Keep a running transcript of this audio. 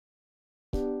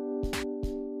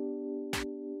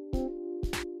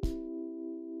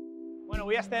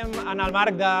Avui estem en el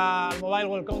marc del Mobile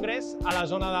World Congress a la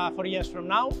zona de 4 Years From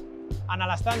Now, en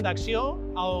l'estand d'acció,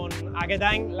 on aquest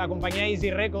any la companyia IZI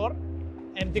Record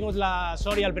hem tingut la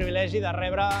sort i el privilegi de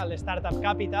rebre l'Startup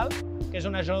Capital, que és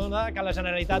una ajuda que la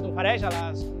Generalitat ofereix a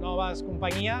les noves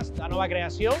companyies de nova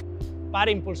creació per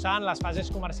impulsar en les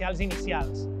fases comercials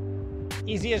inicials.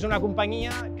 IZI és una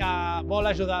companyia que vol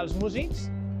ajudar els músics.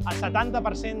 El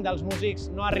 70% dels músics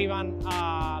no arriben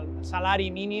al salari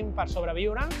mínim per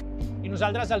sobreviure i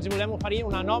nosaltres els volem oferir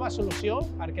una nova solució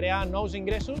per crear nous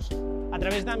ingressos a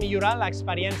través de millorar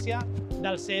l'experiència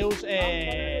de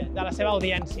la seva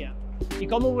audiència. I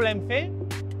com ho volem fer?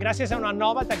 Gràcies a una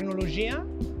nova tecnologia,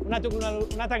 una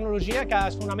tecnologia que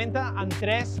es fonamenta en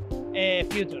 3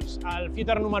 features. El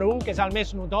feature número 1, que és el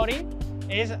més notori,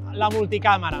 és la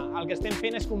multicàmera. El que estem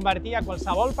fent és convertir a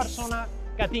qualsevol persona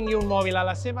que tingui un mòbil a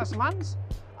les seves mans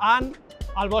en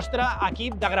el vostre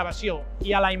equip de gravació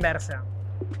i a la inversa.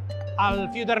 El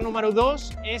feature número 2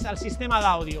 és el sistema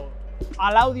d'àudio.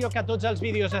 L'àudio que tots els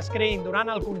vídeos es creïn durant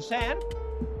el concert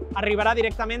arribarà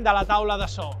directament de la taula de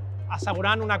so,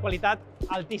 assegurant una qualitat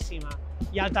altíssima.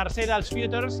 I el tercer dels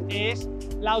features és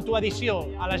l'autoedició.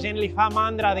 A la gent li fa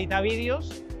mandra editar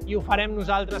vídeos i ho farem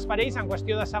nosaltres per ells en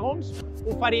qüestió de segons,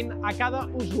 oferint a cada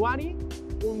usuari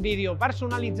un vídeo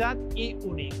personalitzat i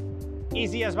únic.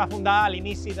 IZI es va fundar a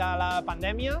l'inici de la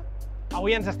pandèmia.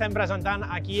 Avui ens estem presentant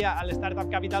aquí a l'Startup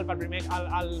Capital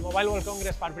al Mobile World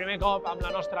Congress per primer cop amb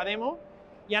la nostra demo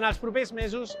i en els propers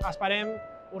mesos esperem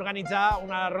organitzar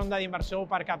una ronda d'inversió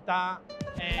per captar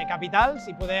capitals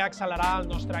i poder accelerar el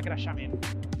nostre creixement.